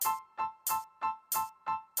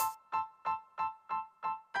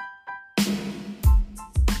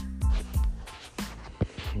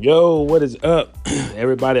Yo, what is up,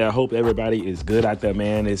 everybody? I hope everybody is good out there,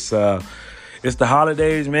 man. It's the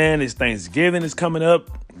holidays, man. It's Thanksgiving is coming up,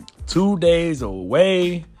 2 days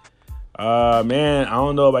away. Man, I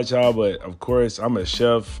don't know about y'all, but of course I'm a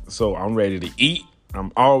chef, so I'm ready to eat.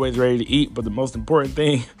 I'm always ready to eat, but the most important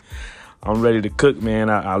thing, I'm ready to cook, man.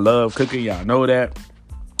 I love cooking. Y'all know that.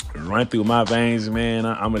 Run through my veins, man.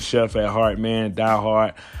 I'm a chef at heart, man. Die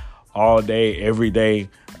hard all day, every day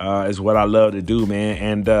is what I love to do, man.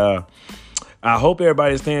 And I hope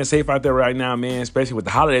everybody's staying safe out there right now, man, especially with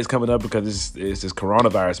the holidays coming up because it's this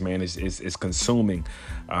coronavirus, man. It's consuming.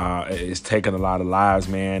 It's taking a lot of lives,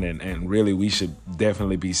 man. And really, we should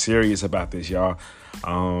definitely be serious about this, y'all.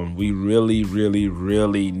 We really, really,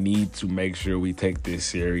 really need to make sure we take this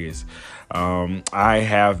serious. I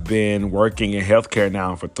have been working in healthcare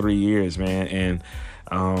now for 3 years, man.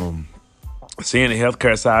 And seeing the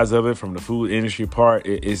healthcare sides of it from the food industry part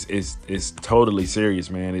is totally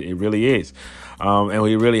serious, man. It really is. And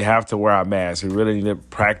we really have to wear our masks. We really need to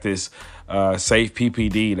practice safe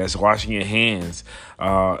PPD. That's washing your hands.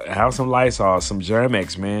 Have some Lysol, some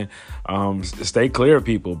Germ-X, man. Stay clear of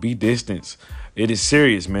people. Be distance. It is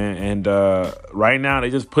serious, man. And right now,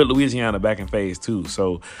 they just put Louisiana back in phase 2.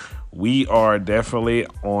 So we are definitely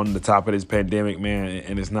on the top of this pandemic, man,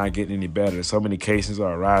 and it's not getting any better. So many cases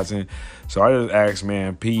are rising. So I just ask,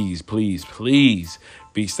 man, please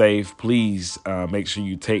be safe. Please make sure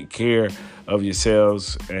you take care of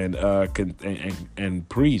yourselves and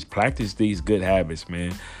please practice these good habits,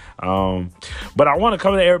 man. But I want to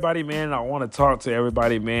come to everybody, man. I want to talk to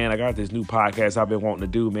everybody, man. I got this new podcast I've been wanting to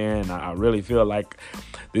do, man. I really feel like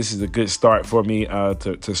this is a good start for me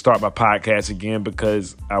to start my podcast again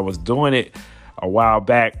because I was doing it a while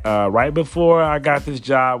back, right before I got this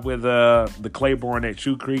job with the Claiborne at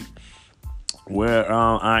Shoe Creek, where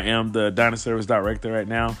I am the dining service director right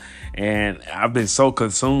now. And I've been so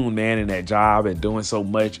consumed, man, in that job and doing so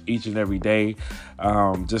much each and every day.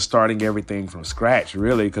 Just starting everything from scratch,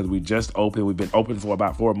 really, because we just opened. We've been open for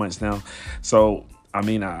about 4 months now. So, I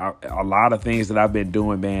mean, a lot of things that I've been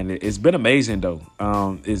doing, man, it's been amazing, though.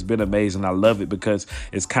 It's been amazing. I love it because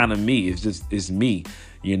it's kind of me. It's me.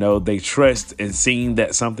 You know, they trust and seeing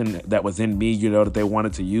that something that was in me, you know, that they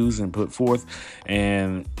wanted to use and put forth.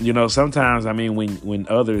 And, you know, sometimes, I mean, when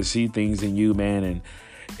others see things in you, man, and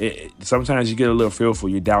sometimes you get a little fearful.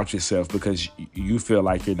 You doubt yourself because you feel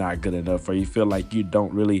like you're not good enough, or you feel like you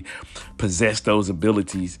don't really possess those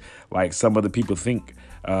abilities like some other people think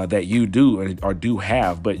that you do or do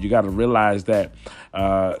have. But you got to realize that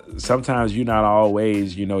sometimes you're not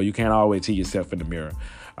always, you know, you can't always see yourself in the mirror.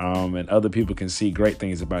 And other people can see great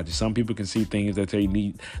things about you. Some people can see things that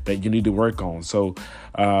you need to work on. So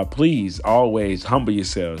please always humble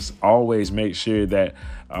yourselves. Always make sure that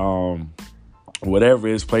whatever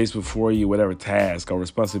is placed before you, whatever task or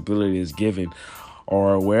responsibility is given,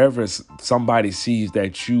 or wherever somebody sees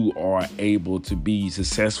that you are able to be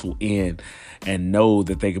successful in and know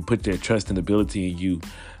that they can put their trust and ability in you,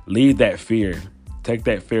 leave that fear. Take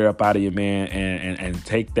that fear up out of you, man, and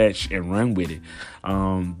take that and run with it.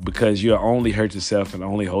 Because you'll only hurt yourself and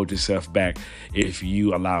only hold yourself back if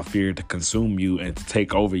you allow fear to consume you and to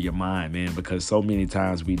take over your mind, man. Because so many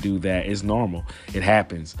times we do that. It's normal. It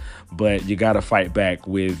happens. But you got to fight back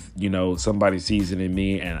with, you know, somebody sees it in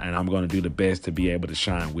me and I'm going to do the best to be able to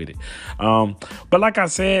shine with it. But like I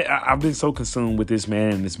said, I've been so consumed with this,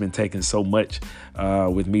 man, and it's been taking so much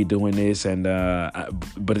with me doing this. And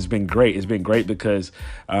but it's been great. It's been great because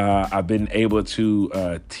I've been able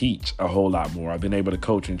to teach a whole lot more. I've been able to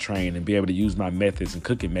coach and train and be able to use my methods and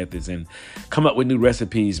cooking methods and come up with new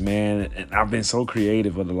recipes, man. And I've been so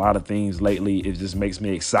creative with a lot of things lately. It just makes me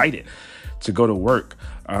excited to go to work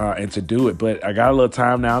and to do it. But I got a little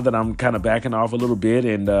time now that I'm kind of backing off a little bit,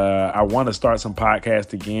 and I want to start some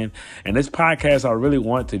podcast again. And this podcast, I really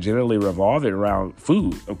want to generally revolve it around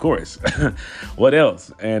food, of course. What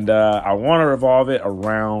else? And I want to revolve it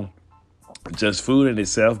around just food in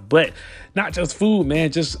itself, but not just food, man,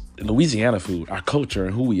 just Louisiana food, our culture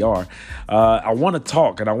and who we are. I want to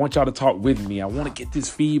talk, and I want y'all to talk with me. I want to get this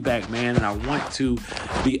feedback, man, and I want to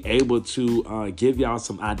be able to give y'all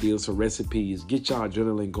some ideas for recipes, get y'all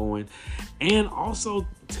adrenaline going, and also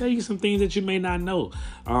tell you some things that you may not know.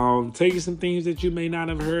 Tell you some things that you may not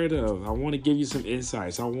have heard of. I want to give you some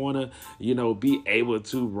insights. I want to, you know, be able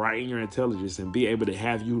to write in your intelligence and be able to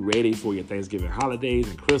have you ready for your Thanksgiving holidays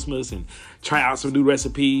and Christmas and try out some new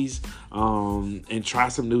recipes and try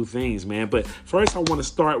some new things, man. But first, I want to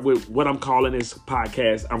start with what I'm calling this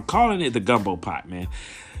podcast. I'm calling it the Gumbo Pot, man.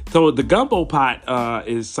 So the Gumbo Pot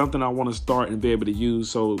is something I want to start and be able to use.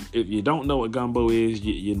 So if you don't know what gumbo is,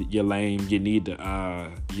 you're lame. You need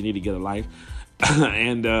to get a life.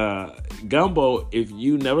 And gumbo, if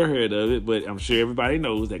you never heard of it, but I'm sure everybody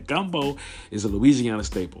knows that gumbo is a Louisiana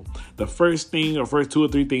staple. The first thing or first two or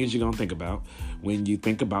three things you're going to think about when you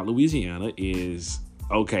think about Louisiana is,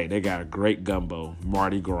 okay, they got a great gumbo,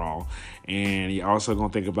 Mardi Gras, and you're also going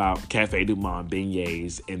to think about Cafe Du Monde,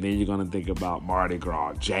 beignets, and then you're going to think about Mardi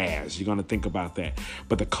Gras, jazz. You're going to think about that.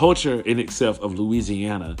 But the culture in itself of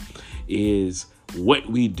Louisiana is what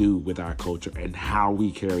we do with our culture and how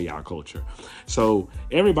we carry our culture. So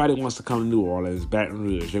everybody wants to come to New Orleans, Baton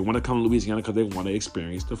Rouge. They want to come to Louisiana because they want to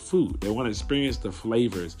experience the food. They want to experience the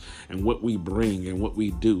flavors and what we bring and what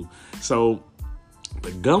we do. So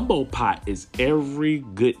the gumbo pot is every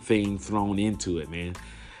good thing thrown into it, man.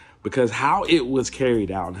 Because how it was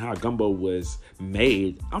carried out and how gumbo was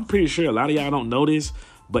made, I'm pretty sure a lot of y'all don't know this,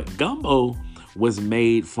 but gumbo was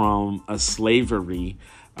made from a slavery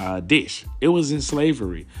dish. It was in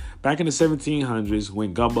slavery. Back in the 1700s,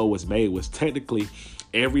 when gumbo was made, was technically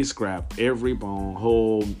every scrap, every bone,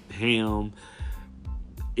 whole ham,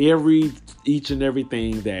 each and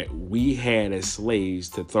everything that we had as slaves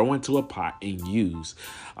to throw into a pot and use.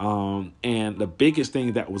 And the biggest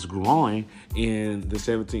thing that was growing in the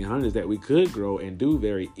 1700s that we could grow and do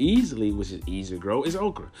very easily, which is easy to grow, is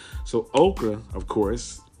okra. So okra, of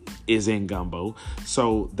course, is in gumbo.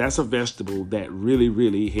 So that's a vegetable that really,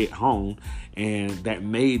 really hit home and that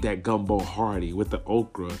made that gumbo hearty with the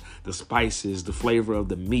okra, the spices, the flavor of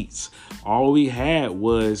the meats. All we had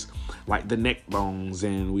was like the neck bones,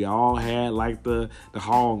 and we all had like the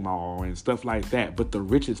hog maw and stuff like that. But the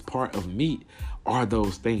richest part of meat are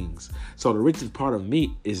those things. So the richest part of meat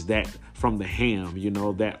is that from the ham,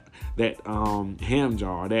 that ham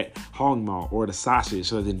jar, that hog maw, or the sausage.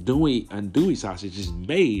 So the andouille sausage is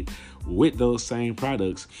made with those same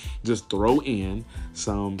products. Just throw in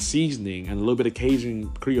some seasoning and a little bit of Cajun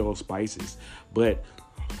Creole spices. But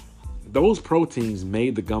those proteins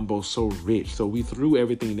made the gumbo so rich. So we threw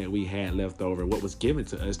everything that we had left over, what was given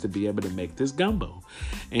to us, to be able to make this gumbo.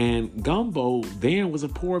 And gumbo then was a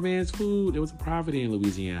poor man's food. It was a poverty in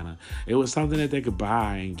Louisiana. It was something that they could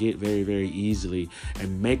buy and get very, very easily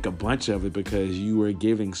and make a bunch of it because you were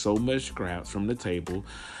giving so much scraps from the table.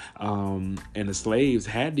 And the slaves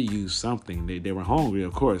had to use something. They were hungry,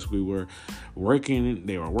 of course. We were working.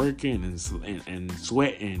 They were working and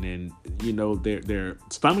sweating, and their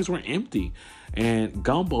stomachs were empty. And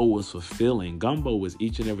gumbo was fulfilling. Gumbo was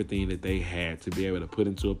each and everything that they had to be able to put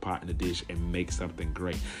into a pot in a dish and make something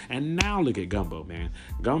great. And now look at gumbo, man.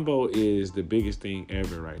 Gumbo is the biggest thing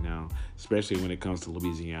ever right now, especially when it comes to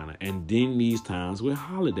Louisiana. And in these times with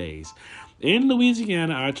holidays. In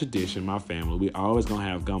Louisiana, our tradition, my family, we always gonna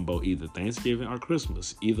have gumbo either Thanksgiving or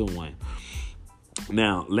Christmas, either one.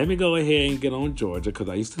 Now, let me go ahead and get on Georgia because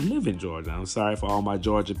I used to live in Georgia. I'm sorry for all my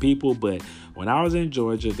Georgia people, but when I was in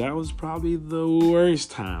Georgia, that was probably the worst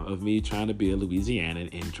time of me trying to be a Louisianan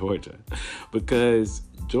in Georgia because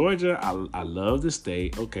Georgia, I love the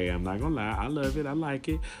state. Okay, I'm not gonna lie, I love it, I like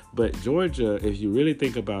it. But Georgia, if you really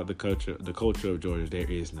think about the culture of Georgia, there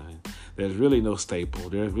is none. There's really no staple.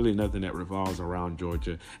 There's really nothing that revolves around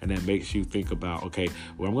Georgia and that makes you think about, okay,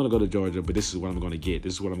 well, I'm gonna go to Georgia, but this is what I'm gonna get.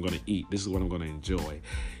 This is what I'm gonna eat. This is what I'm gonna enjoy.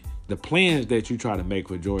 The plans that you try to make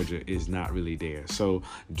for Georgia is not really there. So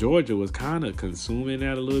Georgia was kind of consuming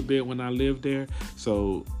that a little bit when I lived there.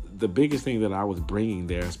 So the biggest thing that I was bringing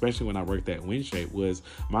there, especially when I worked at WinShape, was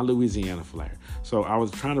my Louisiana flair. So I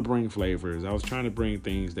was trying to bring flavors. I was trying to bring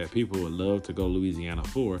things that people would love to go Louisiana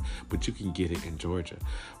for, but you can get it in Georgia.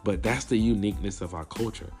 But that's the uniqueness of our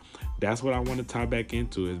culture. That's what I want to tie back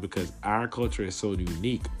into, is because our culture is so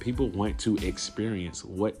unique. People want to experience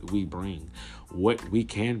what we bring, what we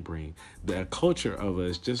can bring. The culture of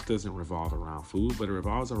us just doesn't revolve around food, but it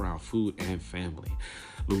revolves around food and family.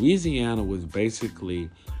 Louisiana was basically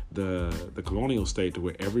the colonial state to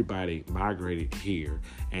where everybody migrated here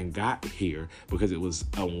and got here because it was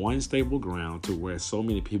a one stable ground to where so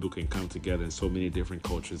many people can come together in so many different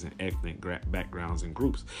cultures and ethnic backgrounds and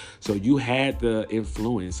groups. So you had the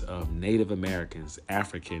influence of Native Americans,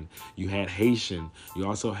 African, you had Haitian, you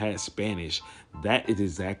also had Spanish. That is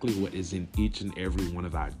exactly what is in each and every one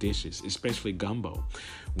of our dishes, especially gumbo.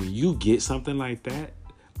 When you get something like that,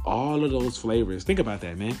 all of those flavors. Think about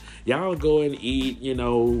that, man. Y'all go and eat,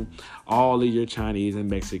 all of your Chinese and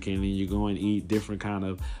Mexican, and you go and eat different kind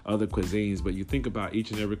of other cuisines. But you think about each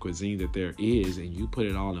and every cuisine that there is, and you put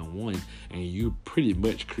it all in one, and you pretty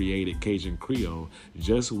much created Cajun Creole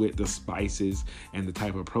just with the spices and the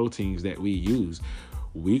type of proteins that we use.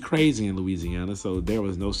 We crazy in Louisiana, so there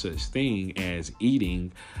was no such thing as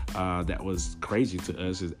eating that was crazy to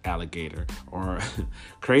us as alligator or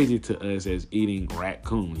crazy to us as eating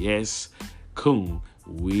raccoon. Yes, Coon.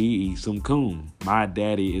 We eat some coon. My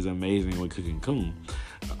daddy is amazing with cooking coon.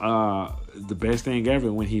 The best thing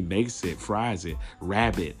ever when he makes it, fries it,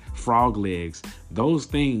 rabbit, frog legs. Those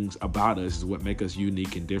things about us is what make us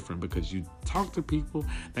unique and different, because you talk to people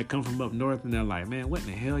that come from up north and they're like, man, what in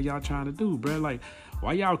the hell y'all trying to do, bro? Like,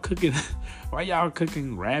 why y'all cooking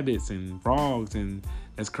rabbits and frogs? And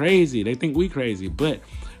that's crazy. They think we crazy. But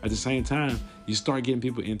at the same time, you start getting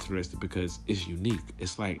people interested because it's unique.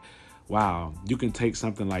 It's like, wow, you can take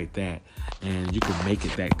something like that and you can make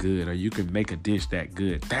it that good, or you can make a dish that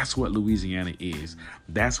good. That's what Louisiana is.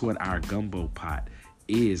 That's what our gumbo pot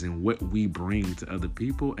is, and what we bring to other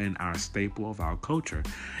people, and our staple of our culture.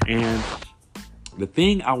 And the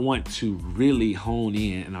thing I want to really hone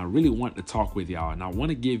in, and I really want to talk with y'all, and I want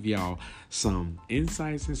to give y'all some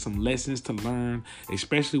insights and some lessons to learn,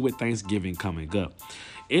 especially with Thanksgiving coming up.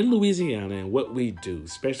 In Louisiana, and what we do,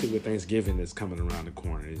 especially with Thanksgiving that's coming around the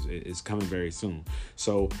corner, is coming very soon.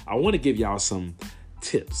 So I want to give y'all some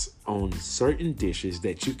tips on certain dishes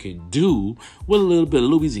that you can do with a little bit of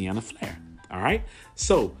Louisiana flair. All right.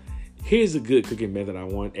 So here's a good cooking method I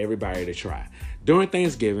want everybody to try. During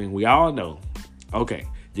Thanksgiving, we all know, okay,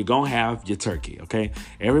 you're going to have your turkey. Okay.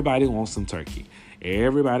 Everybody wants some turkey.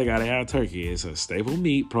 Everybody got to have turkey. It's a staple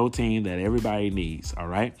meat, protein that everybody needs. All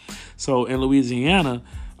right. So in Louisiana,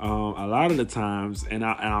 a lot of the times, and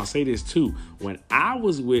I'll say this too, when I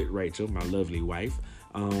was with Rachel, my lovely wife,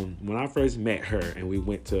 when I first met her and we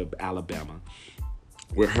went to Alabama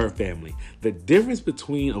with her family, the difference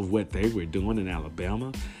between of what they were doing in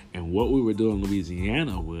Alabama and what we were doing in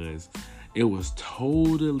Louisiana it was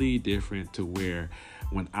totally different. To where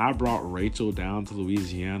when I brought Rachel down to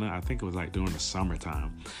Louisiana, I think it was like during the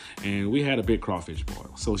summertime, and we had a big crawfish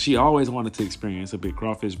boil. So she always wanted to experience a big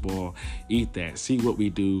crawfish boil, eat that, see what we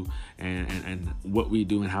do and what we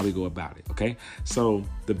do and how we go about it. Okay. So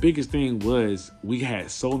the biggest thing was we had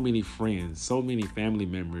so many friends, so many family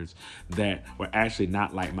members that were actually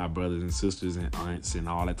not like my brothers and sisters and aunts and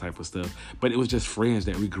all that type of stuff, but it was just friends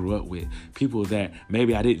that we grew up with, people that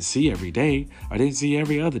maybe I didn't see every day, I didn't see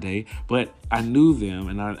every other day, but I knew them,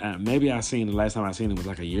 and maybe I seen the last time I seen them was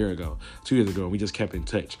like a year ago, 2 years ago, and we just kept in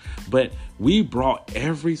touch. But we brought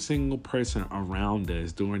every single person around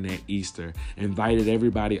us during that Easter, invited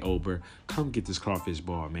everybody over. Come get this crawfish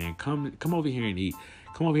boil, man. Come over here and eat.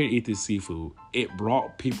 Come over here and eat this seafood. It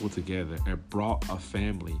brought people together. It brought a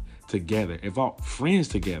family together. It brought friends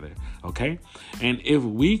together, okay? And if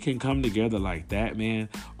we can come together like that, man,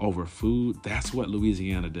 over food, that's what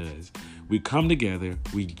Louisiana does. We come together,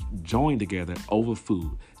 we join together over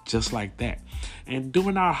food, just like that. And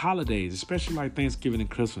during our holidays, especially like Thanksgiving and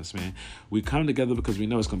Christmas, man, we come together because we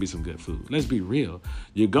know it's going to be some good food. Let's be real.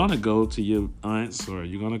 You're going to go to your aunt's or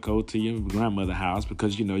you're going to go to your grandmother's house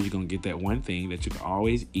because you know you're going to get that one thing that you can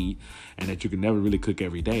always eat and that you can never really cook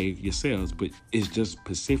every day yourselves, but it's just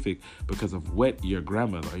specific because of what your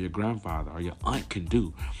grandmother or your grandfather or your aunt can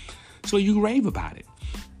do. So you rave about it.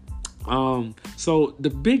 So the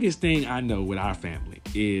biggest thing I know with our family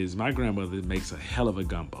is my grandmother makes a hell of a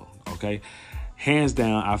gumbo, okay? Hands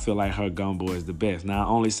down, I feel like her gumbo is the best. Now, I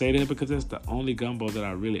only say that because that's the only gumbo that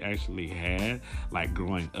I really actually had, like,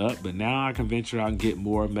 growing up. But now I can venture out and get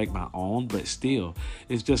more, make my own. But still,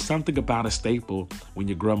 it's just something about a staple when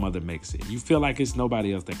your grandmother makes it. You feel like it's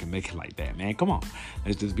nobody else that can make it like that, man. Come on.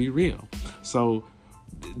 Let's just be real. So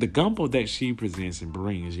the gumbo that she presents and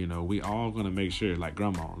brings, you know, we all gonna make sure, like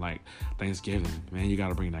grandma, like Thanksgiving, man, you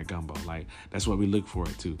gotta bring that gumbo. Like, that's what we look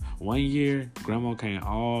forward to. One year, grandma came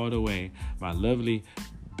all the way. My lovely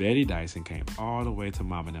Betty Dyson came all the way to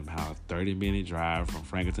Mama and them house, 30-minute drive from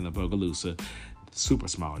Franklinton to Bogalusa, super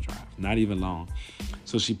small drive, not even long.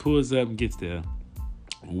 So she pulls up and gets there.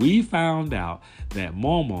 We found out that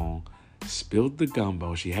Mom spilled the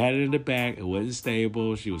gumbo. She had it in the back. It wasn't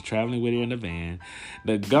stable. She was traveling with it in the van.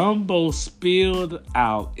 The gumbo spilled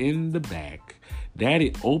out in the back.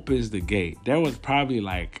 Daddy opens the gate. There was probably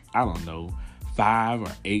like, I don't know, 5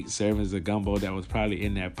 or 8 servings of gumbo that was probably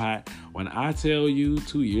in that pot. When I tell you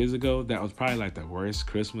 2 years ago, that was probably like the worst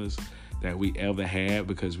Christmas that we ever had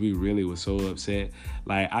because we really was so upset.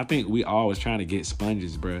 Like, I think we all was trying to get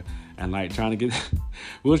sponges, bro. And like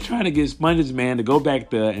we was trying to get sponges, man, to go back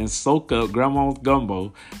there and soak up grandma's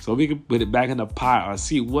gumbo so we could put it back in the pot or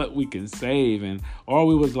see what we can save. And or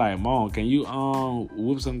we was like, Mom, can you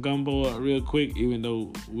whip some gumbo up real quick, even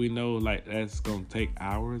though we know like that's gonna take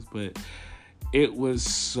hours. But it was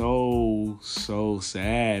so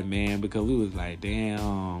sad, man, because we was like,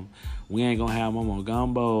 damn, we ain't gonna have Mama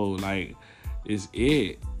gumbo. Like,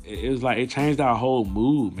 it was like, it changed our whole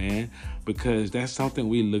mood, man, because that's something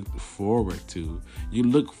we look forward to. You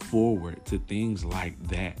look forward to things like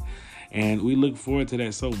that. And we look forward to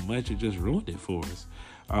that so much, it just ruined it for us.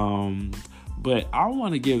 But I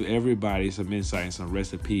want to give everybody some insight and some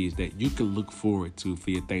recipes that you can look forward to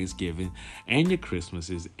for your Thanksgiving and your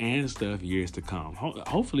Christmases and stuff years to come.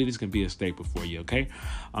 Hopefully this can be a staple for you, okay?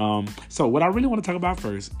 So what I really want to talk about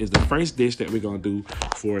first is the first dish that we're going to do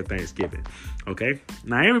for Thanksgiving, okay?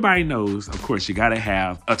 Now, everybody knows, of course, you got to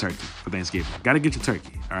have a turkey for Thanksgiving. Got to get your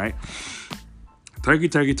turkey, all right?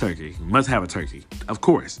 Turkey. You must have a turkey. Of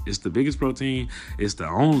course, it's the biggest protein. It's the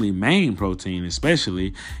only main protein,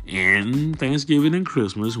 especially in Thanksgiving and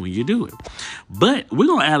Christmas when you do it. But we're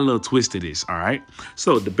going to add a little twist to this, all right?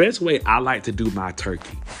 So the best way I like to do my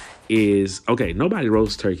turkey is, okay, nobody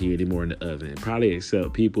roasts turkey anymore in the oven, probably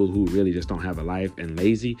except people who really just don't have a life and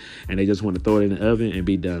lazy, and they just want to throw it in the oven and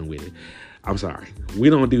be done with it. I'm sorry.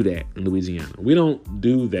 We don't do that in Louisiana. We don't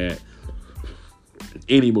do that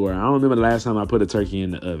anymore. I don't remember the last time I put a turkey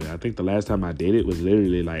in the oven. I think the last time I did it was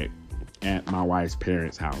literally like at my wife's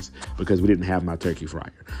parents' house because we didn't have my turkey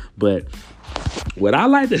fryer. But what I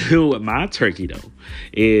like to do with my turkey, though,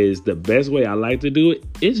 is the best way I like to do it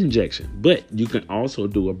is injection. But you can also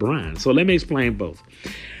do a brine. So let me explain both.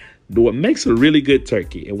 What makes a really good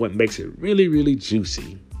turkey and what makes it really, really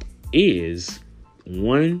juicy is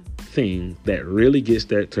one thing that really gets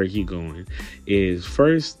that turkey going is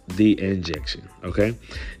first the injection. Okay,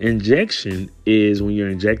 injection is when you're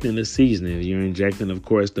injecting the seasoning. You're injecting, of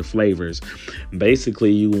course, the flavors.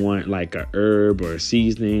 Basically, you want like a herb or a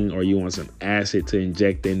seasoning, or you want some acid to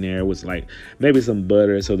inject in there with like maybe some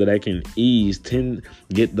butter so that I can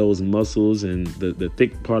get those muscles and the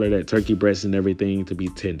thick part of that turkey breast and everything to be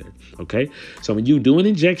tender. Okay, so when you do an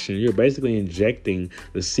injection, you're basically injecting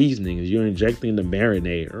the seasonings. You're injecting the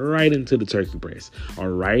marinade right into the turkey breast,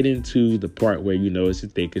 or right into the part where you know it's the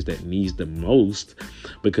thickest, that needs the most,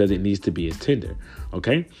 because it needs to be as tender.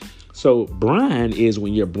 Okay, so brine is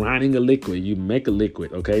when you're brining a liquid. You make a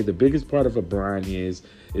liquid. Okay, the biggest part of a brine is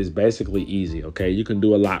basically easy. Okay, you can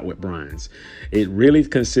do a lot with brines. It really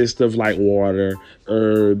consists of like water,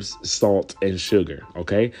 herbs, salt, and sugar.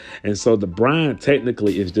 Okay, and so the brine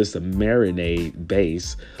technically is just a marinade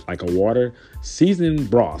base, like a water seasoned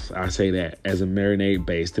broth. I say that as a marinade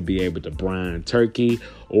base to be able to brine turkey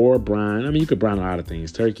or brine. I mean, you could brine a lot of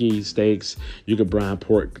things: turkey, steaks. You could brine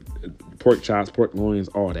pork chops, pork loins,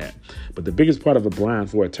 all that. But the biggest part of a brine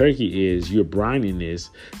for a turkey is you're brining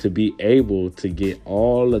this to be able to get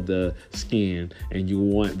all of the skin, and you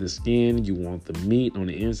want the skin, you want the meat on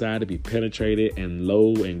the inside to be penetrated and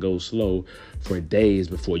low and go slow for days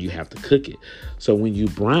before you have to cook it. So when you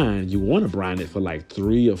brine, you want to brine it for like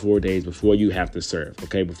 3 or 4 days before you have to serve,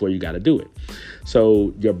 okay, before you got to do it.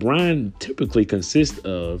 So your brine typically consists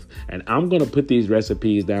of, and I'm going to put these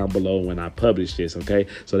recipes down below when I publish this, okay,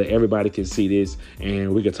 so that everybody can see this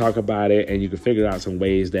and we can talk about it and you can figure out some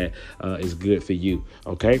ways that is good for you,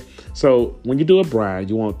 okay? So when you do a brine,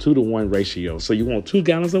 you want 2-to-1 ratio. So you want 2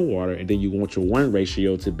 gallons of water, and then you want your 1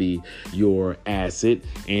 ratio to be your acid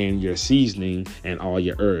and your seasoning and all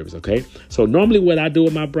your herbs, okay? So normally what I do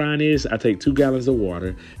with my brine is I take 2 gallons of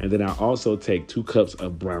water, and then I also take 2 cups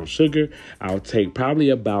of brown sugar. I'll take probably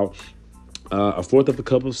about 1/4 of a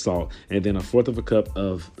cup of salt, and then 1/4 of a cup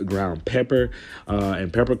of ground pepper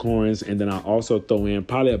and peppercorns. And then I also throw in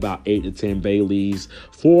probably about 8 to 10 bay leaves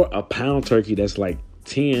for a pound turkey. That's like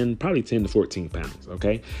probably 10 to 14 pounds.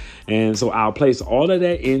 Okay. And so I'll place all of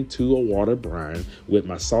that into a water brine with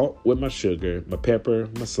my salt, with my sugar, my pepper,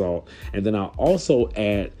 my salt. And then I'll also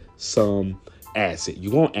add some acid.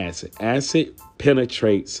 You want acid. Acid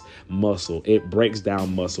penetrates muscle. It breaks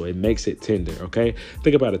down muscle. It makes it tender. Okay.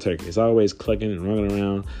 Think about a turkey. It's always clucking and running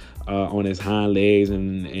around on its hind legs,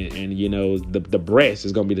 and you know, the breast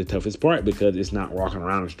is going to be the toughest part because it's not walking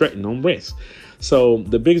around and strutting on breast. So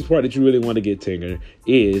the biggest part that you really want to get tender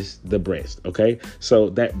is the breast, okay? So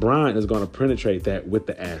that brine is going to penetrate that with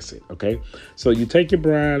the acid, okay? So you take your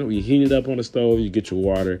brine, you heat it up on the stove, you get your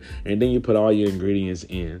water, and then you put all your ingredients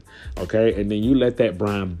in, okay? And then you let that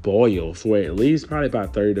brine boil for at least probably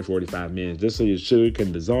about 30 to 45 minutes, just so your sugar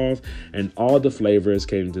can dissolve and all the flavors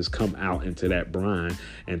can just come out into that brine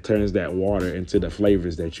and turns that water into the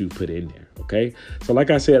flavors that you put in there, okay? So like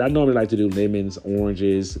I said, I normally like to do lemons,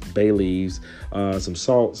 oranges, bay leaves, some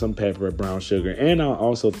salt, some pepper, brown sugar, and I'll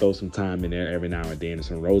also throw some thyme in there every now and then and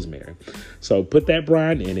some rosemary. So put that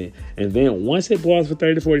brine in it, and then once it boils for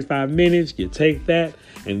 30 to 45 minutes, you take that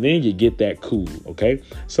and then you get that cool, okay?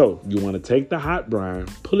 So you want to take the hot brine,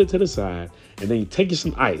 pull it to the side, and then you take you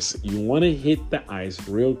some ice. You want to hit the ice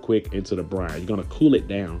real quick into the brine. You're going to cool it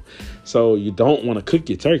down. So you don't want to cook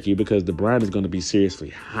your turkey because the brine is going to be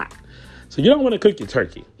seriously hot. So you don't want to cook your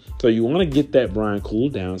turkey. So you want to get that brine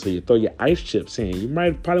cooled down. So you throw your ice chips in. You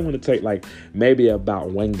might probably want to take like maybe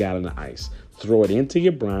about 1 gallon of ice. Throw it into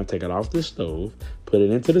your brine, take it off the stove, put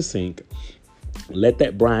it into the sink. Let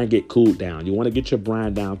that brine get cooled down. You want to get your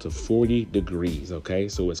brine down to 40 degrees, okay?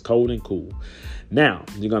 So it's cold and cool. Now,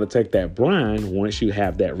 you're going to take that brine. Once you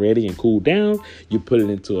have that ready and cooled down, you put it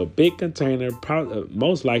into a big container. Probably,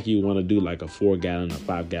 most likely you want to do like a 4-gallon or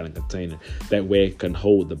 5-gallon container. That way it can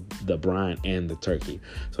hold the brine and the turkey.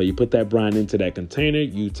 So you put that brine into that container.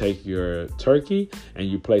 You take your turkey and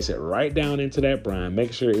you place it right down into that brine.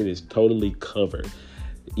 Make sure it is totally covered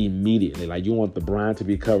immediately. Like you want the brine to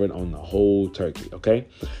be covered on the whole turkey, okay?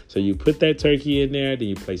 So you put that turkey in there, then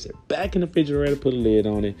you place it back in the refrigerator, put a lid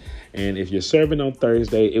on it. And if you're serving on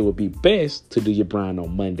Thursday, it would be best to do your brine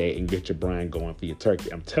on Monday and get your brine going for your turkey.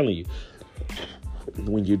 I'm telling you,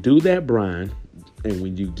 when you do that brine and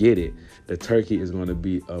when you get it, the turkey is going to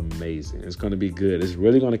be amazing. It's going to be good. It's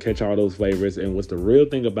really going to catch all those flavors. And what's the real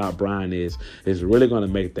thing about brine is it's really going to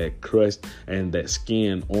make that crust and that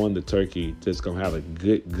skin on the turkey just going to have a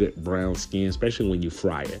good brown skin, especially when you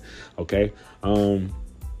fry it. Okay.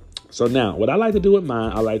 So now what I like to do with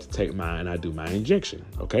mine, I like to take mine and I do my injection.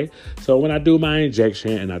 Okay. So when I do my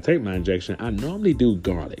injection and I take my injection, I normally do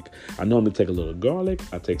garlic. I normally take a little garlic.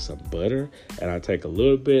 I take some butter and I take a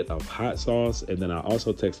little bit of hot sauce. And then I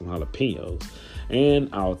also take some jalapenos and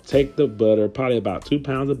I'll take the butter, probably about 2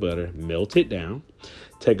 pounds of butter, melt it down.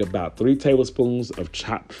 Take about 3 tablespoons of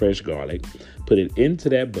chopped fresh garlic, put it into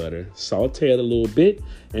that butter, saute it a little bit,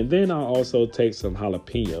 and then I'll also take some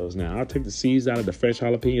jalapenos. Now, I'll take the seeds out of the fresh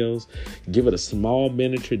jalapenos, give it a small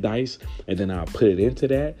miniature dice, and then I'll put it into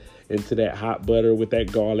that hot butter with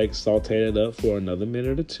that garlic, saute it up for another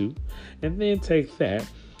minute or two, and then take that,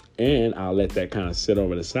 and I'll let that kind of sit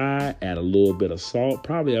over the side, add a little bit of salt,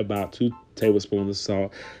 probably about 2 tablespoons of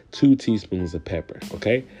salt, 2 teaspoons of pepper,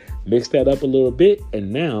 okay? Mix that up a little bit,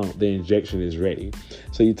 and now the injection is ready.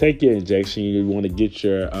 So you take your injection, you want to get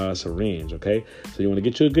your syringe, okay? So you want to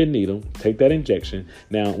get you a good needle, take that injection.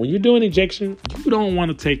 Now, when you're doing injection, you don't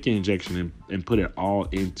want to take your injection and put it all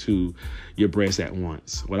into your breast at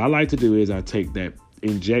once. What I like to do is I take that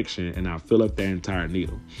injection and I'll fill up that entire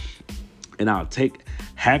needle. And I'll take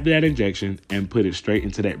half of that injection and put it straight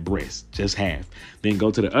into that breast, just half. Then go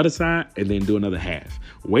to the other side and then do another half.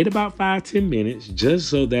 Wait about 5-10 minutes just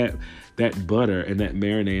so that that butter and that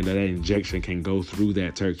marinade, that injection can go through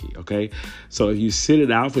that turkey, okay? So if you sit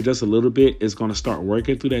it out for just a little bit, it's going to start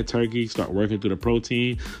working through that turkey, start working through the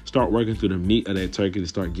protein, start working through the meat of that turkey to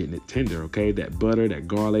start getting it tender, okay? That butter, that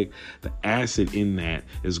garlic, the acid in that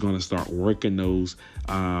is going to start working those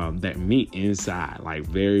that meat inside, like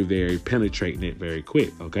very, very penetrating it very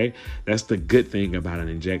quick, okay? That's the good thing about an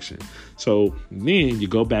injection. So then you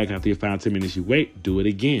go back after your 5-10 minutes, you wait, do it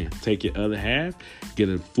again. Take your other half, get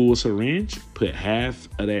a full syringe, put half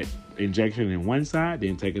of that injection in one side,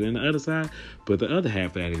 then take it in the other side, put the other half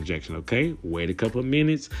of that injection, okay? Wait a couple of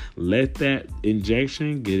minutes, let that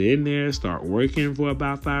injection get in there, start working for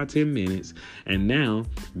about 5-10 minutes, and now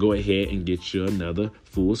go ahead and get you another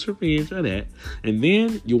full syringe of that, and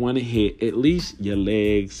then you want to hit at least your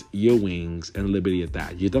legs, your wings, and a little bit of your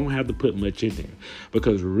thigh. You don't have to put much in there,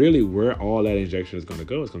 because really where all that injection is going to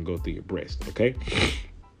go, it's going to go through your breast, okay?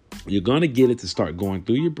 You're going to get it to start going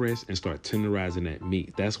through your breast and start tenderizing that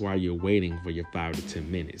meat. That's why you're waiting for your 5 to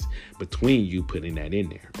 10 minutes between you putting that in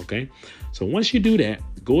there, okay? So once you do that,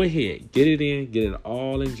 go ahead, get it in, get it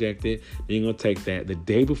all injected. Then you're going to take that. The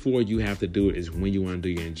day before you have to do it is when you want to do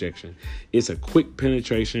your injection. It's a quick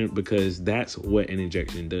penetration because that's what an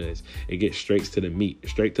injection does. It gets straight to the meat,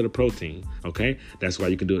 straight to the protein, okay? That's why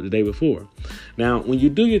you can do it the day before. Now, when you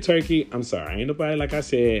do your turkey, I'm sorry, ain't nobody, like I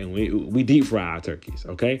said, and we deep fry our turkeys,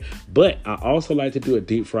 okay? But I also like to do a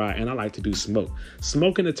deep fry, and I like to do smoke.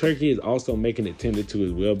 Smoking the turkey is also making it tender too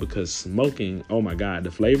as well, because smoking, oh my God,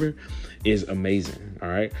 the flavor is amazing, all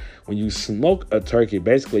right? When you smoke a turkey,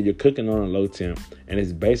 basically you're cooking on a low temp, and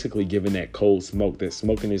it's basically giving that cold smoke, that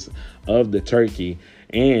smokiness of the turkey,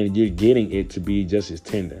 and you're getting it to be just as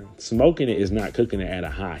tender. Smoking it is not cooking it at a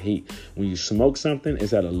high heat. When you smoke something,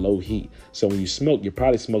 it's at a low heat. So when you smoke, you're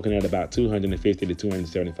probably smoking at about 250 to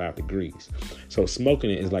 275 degrees. So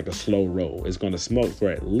smoking it is like a slow roll. It's going to smoke for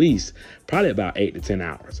at least probably about 8 to 10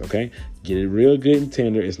 hours, okay? Get it real good and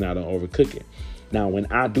tender. It's not going to overcook it. Now,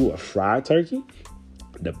 when I do a fried turkey,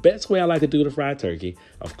 the best way I like to do the fried turkey,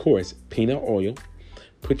 of course, peanut oil.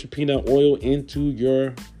 Put your peanut oil into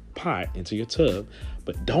your pot, into your tub,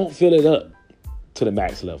 but don't fill it up to the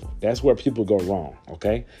max level. That's where people go wrong,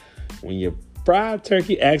 okay? When your fried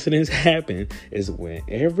turkey accidents happen is when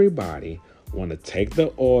everybody want to take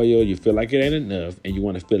the oil, you feel like it ain't enough, and you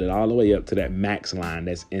want to fill it all the way up to that max line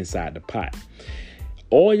that's inside the pot.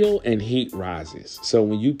 Oil and heat rises. So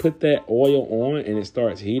when you put that oil on and it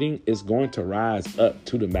starts heating, it's going to rise up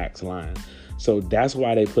to the max line. So that's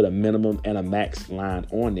why they put a minimum and a max line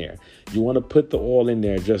on there. You want to put the oil in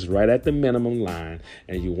there just right at the minimum line,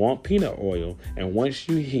 and you want peanut oil. And once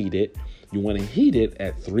you heat it, you want to heat it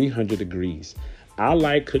at 300 degrees. I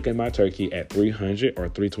like cooking my turkey at 300 or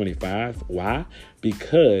 325. Why?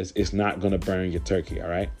 Because it's not going to burn your turkey, all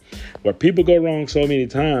right? Where people go wrong so many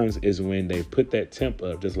times is when they put that temp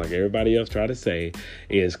up, just like everybody else try to say,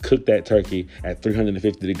 is cook that turkey at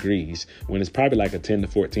 350 degrees when it's probably like a 10 to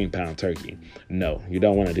 14 pound turkey. No, you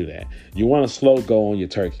don't want to do that. You want to slow go on your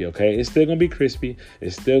turkey, okay? It's still going to be crispy.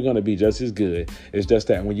 It's still going to be just as good. It's just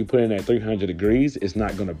that when you put it in at 300 degrees, it's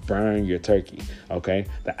not going to burn your turkey, okay?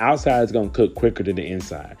 The outside is going to cook quicker than the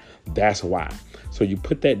inside. That's why. So you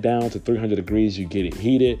put that down to 300 degrees, you get it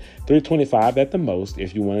heated, 325 at the most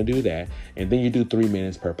if you want to do that, and then you do 3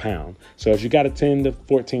 minutes per pound. So if you got a 10 to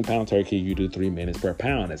 14 pound turkey, you do 3 minutes per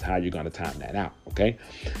pound. That's how you're going to time that out, okay?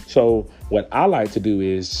 So what I like to do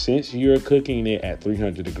is, since you're cooking it at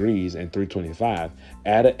 300 degrees and 325,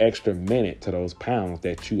 add an extra minute to those pounds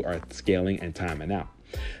that you are scaling and timing out.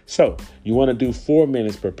 So you want to do 4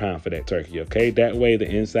 minutes per pound for that turkey, okay? That way the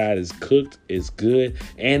inside is cooked, it's good,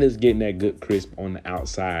 and it's getting that good crisp on the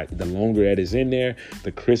outside. The longer that is in there,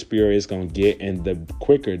 the crispier it's going to get, and the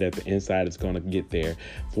quicker that the inside is going to get there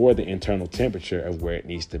for the internal temperature of where it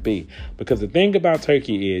needs to be. Because the thing about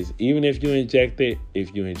turkey is, even if you inject it,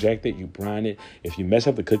 you brine it, if you mess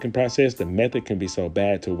up the cooking process, the method can be so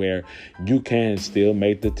bad to where you can still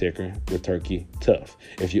make the turkey tough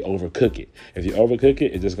if you overcook it. If you overcook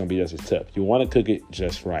it, it's just going to be just as tough. You want to cook it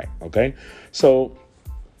just right, okay? So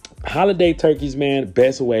holiday turkeys, man,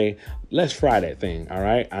 best way, let's fry that thing, all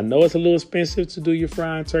right? I know it's a little expensive to do your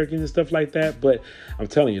frying turkeys and stuff like that, but I'm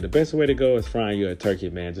telling you, the best way to go is frying your turkey,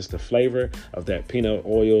 man. Just the flavor of that peanut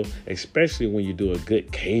oil, especially when you do a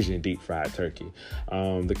good Cajun deep fried turkey.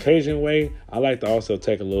 The Cajun way, I like to also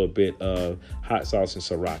take a little bit of hot sauce and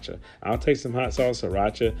sriracha. I'll take some hot sauce,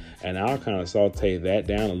 sriracha, and I'll kind of saute that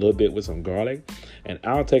down a little bit with some garlic. And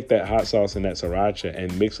I'll take that hot sauce and that sriracha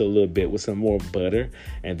and mix it a little bit with some more butter.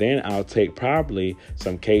 And then I'll take probably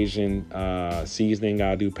some Cajun seasoning.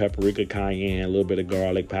 I'll do paprika, cayenne, a little bit of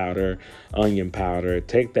garlic powder, onion powder.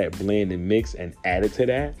 Take that blend and mix and add it to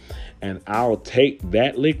that. And I'll take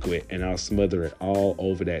that liquid and I'll smother it all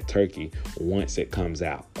over that turkey once it comes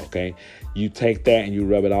out, okay? You take that and you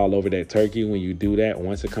rub it all over that turkey. When you do that,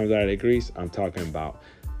 once it comes out of the grease, I'm talking about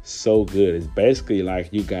so good. It's basically like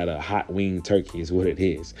you got a hot wing turkey is what it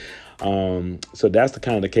is. So that's the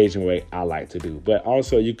kind of the Cajun way I like to do. But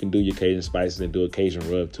also you can do your Cajun spices and do a Cajun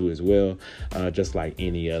rub too as well, just like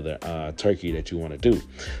any other turkey that you want to do.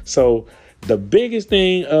 So the biggest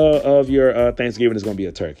thing of your Thanksgiving is going to be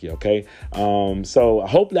a turkey, okay? So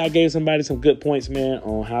hopefully I gave somebody some good points, man,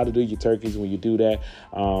 on how to do your turkeys when you do that.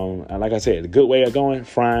 And like I said, the good way of going,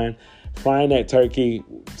 frying that turkey,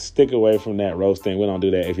 stick away from that roasting. We don't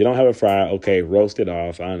do that. If you don't have a fryer, okay, roast it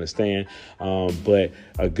off. I understand. But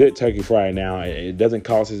a good turkey fry now, it doesn't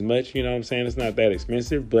cost as much. You know what I'm saying? It's not that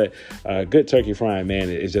expensive, but a good turkey frying, man,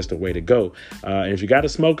 is just a way to go. And if you got a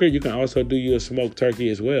smoker, you can also do your smoked turkey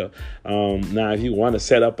as well. Now, if you want to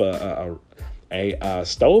set up a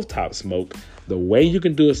stovetop smoke, the way you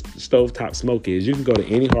can do a stovetop smoke is you can go to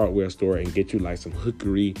any hardware store and get you like some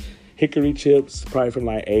hickory chips, probably from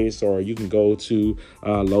like Ace, or you can go to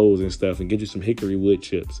Lowe's and stuff and get you some hickory wood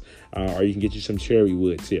chips, or you can get you some cherry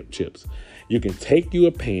wood chips. You can take you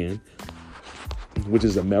a pan, which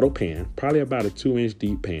is a metal pan, probably about a 2-inch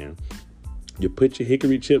deep pan. You put your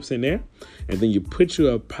hickory chips in there, and then you put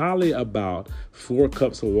probably about 4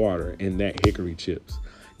 cups of water in that hickory chips.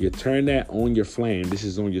 You turn that on your flame. This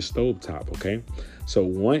is on your stove top, okay? So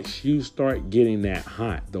once you start getting that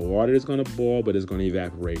hot, the water is going to boil, but it's going to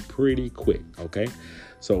evaporate pretty quick, okay?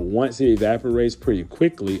 So once it evaporates pretty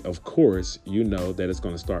quickly, of course, you know that it's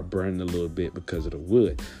going to start burning a little bit because of the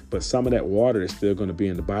wood. But some of that water is still going to be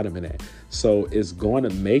in the bottom of that. So it's going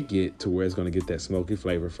to make it to where it's going to get that smoky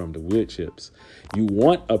flavor from the wood chips. You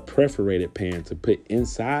want a perforated pan to put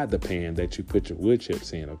inside the pan that you put your wood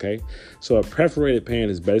chips in, okay? So a perforated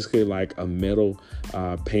pan is basically like a metal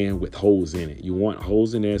pan with holes in it. You want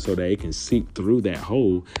holes in there so that it can seep through that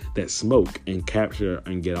hole, that smoke, and capture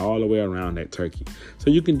and get all the way around that turkey.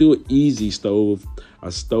 So you can do an easy stove a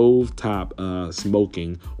stovetop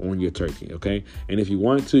smoking on your turkey, okay? And if you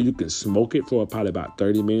want to, you can smoke it for probably about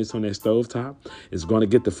 30 minutes on that stovetop. It's going to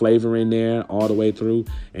get the flavor in there all the way through.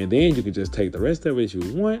 And then you can just take the rest of it if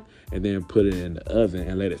you want and then put it in the oven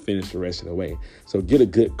and let it finish the rest of the way. So get a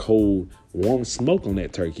good cold warm smoke on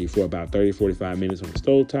that turkey for about 30, 45 minutes on the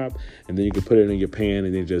stovetop. And then you can put it in your pan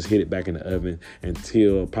and then just hit it back in the oven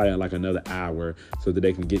until probably like another hour so that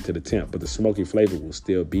they can get to the temp. But the smoky flavor will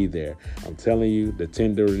still be there. I'm telling you, the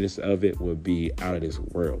tenderness of it will be out of this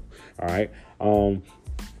world. All right.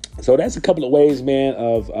 So that's a couple of ways, man,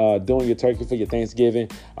 of doing your turkey for your Thanksgiving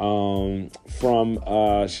from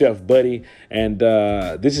Chef Buddy. And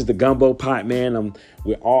this is the Gumbo Pot, man. I'm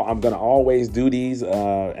going to always do these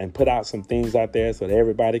and put out some things out there so that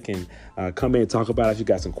everybody can come in and talk about it. If you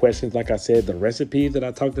got some questions, like I said, the recipes that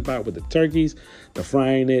I talked about with the turkeys, the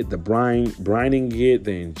frying it, the brining it,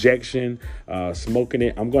 the injection, smoking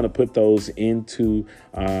it, I'm going to put those into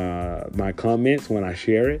my comments when I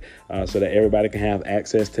share it so that everybody can have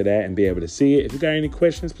access to that and be able to see it. If you got any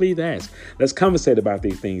questions, please ask. Let's conversate about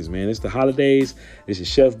these things, man. It's the holidays. This is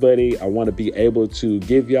Chef Buddy. I want to be able to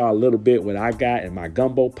give y'all a little bit what I got in my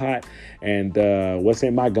gumbo pot. And what's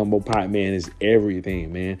in my gumbo pot, man, is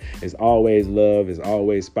everything, man. It's always love. It's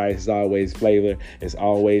always spice. It's always flavor. It's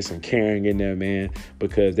always some caring in there, man,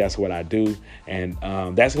 because that's what I do. And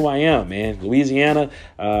that's who I am, man. Louisiana,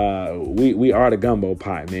 we are the gumbo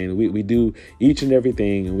pot, man. We do each and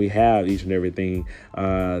everything, and we have each and everything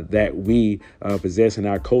that we possess in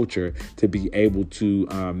our culture to be able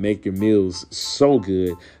to make your meals so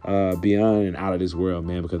good beyond and out of this world,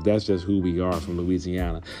 man, because that's just who we are from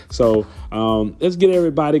Louisiana. So let's get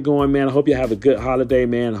everybody going, man. I hope you have a good holiday,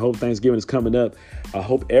 man. I hope Thanksgiving is coming up. I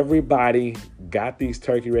hope everybody got these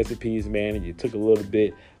turkey recipes, man, and you took a little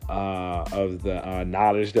bit of the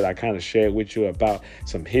knowledge that I kind of shared with you about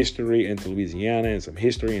some history into Louisiana and some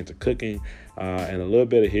history into cooking and a little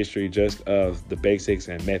bit of history just of the basics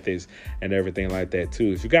and methods and everything like that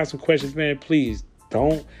too. If you got some questions, man, please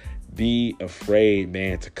don't be afraid,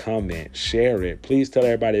 man, to comment, share it. Please tell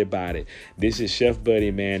everybody about it. This is Chef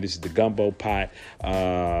Buddy, man. This is the Gumbo Pot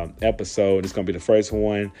episode. It's going to be the first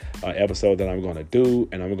episode that I'm going to do,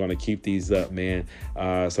 and I'm going to keep these up, man.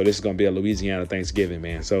 So this is going to be a Louisiana Thanksgiving,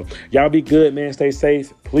 man. So y'all be good, man. Stay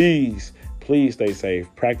safe. Please stay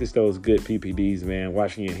safe. Practice those good PPDs, man.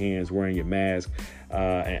 Washing your hands, wearing your mask,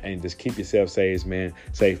 and just keep yourself safe, man,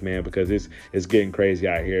 because it's getting crazy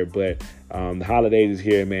out here. But the holidays is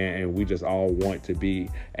here, man, and we just all want to be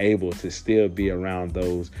able to still be around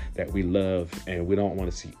those that we love, and we don't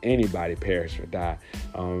want to see anybody perish or die.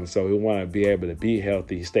 So we want to be able to be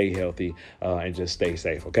healthy, stay healthy, and just stay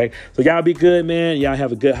safe, okay? So y'all be good, man. Y'all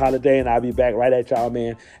have a good holiday, and I'll be back right at y'all,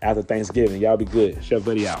 man, after Thanksgiving. Y'all be good. Chef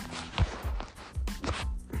Buddy out.